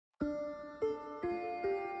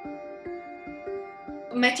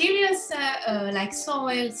Materials like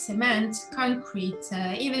soil, cement, concrete,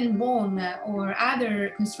 even bone or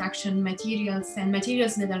other construction materials and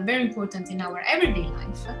materials that are very important in our everyday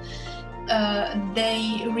life,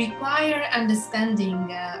 they require understanding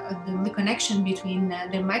the connection between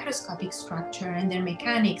their microscopic structure and their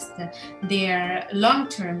mechanics, their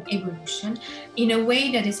long-term evolution, in a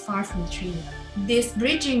way that is far from trivial. This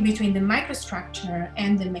bridging between the microstructure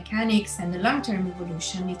and the mechanics and the long-term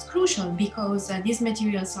evolution is crucial because these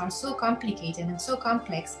materials are so complicated and so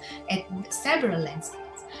complex at several length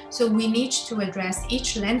scales. So we need to address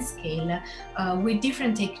each length scale with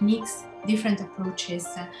different techniques, different approaches,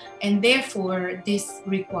 and therefore this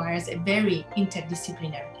requires a very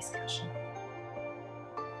interdisciplinary discussion.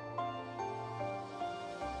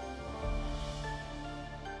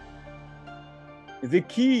 The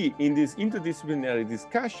key in this interdisciplinary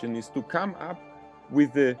discussion is to come up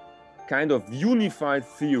with a kind of unified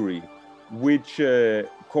theory which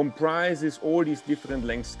comprises all these different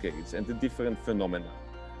length scales and the different phenomena.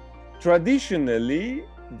 Traditionally,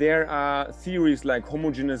 there are theories like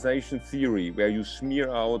homogenization theory, where you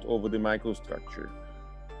smear out over the microstructure,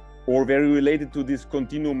 or very related to this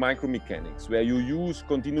continuum micromechanics, where you use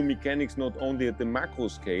continuum mechanics not only at the macro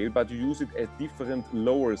scale, but you use it at different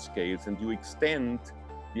lower scales and you extend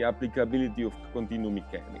the applicability of continuum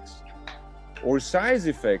mechanics. Or size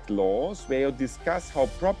effect laws, where you discuss how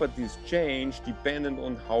properties change dependent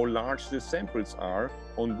on how large the samples are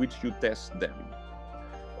on which you test them.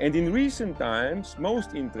 And in recent times,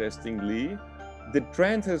 most interestingly, the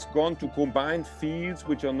trend has gone to combine fields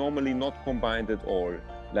which are normally not combined at all,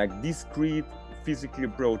 like discrete physical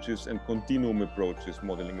approaches and continuum approaches,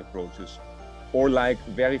 modeling approaches, or like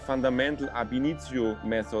very fundamental ab initio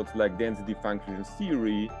methods like density function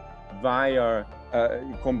theory via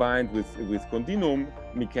combined with continuum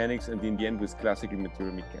mechanics and in the end with classical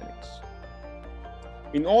material mechanics.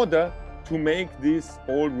 In order to make this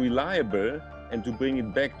all reliable and to bring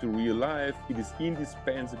it back to real life, it is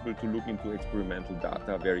indispensable to look into experimental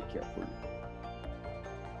data very carefully.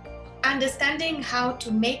 Understanding how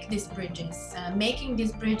to make these bridges, making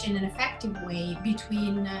this bridge in an effective way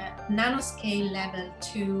between nanoscale level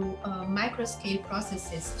to microscale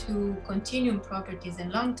processes to continuum properties and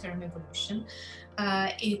long-term evolution,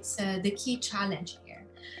 it's the key challenge here.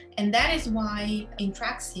 And that is why in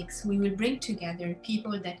track 6 we will bring together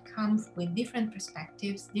people that come with different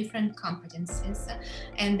perspectives, different competencies,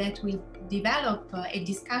 and that will develop a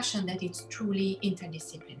discussion that is truly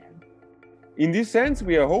interdisciplinary. In this sense,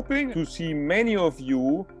 we are hoping to see many of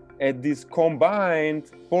you at this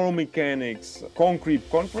combined poromechanics concrete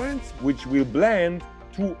conference, which will blend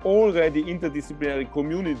two already interdisciplinary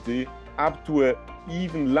community up to an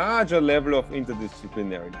even larger level of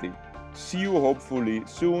interdisciplinarity. See you hopefully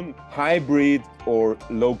soon, hybrid or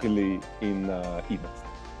locally in events.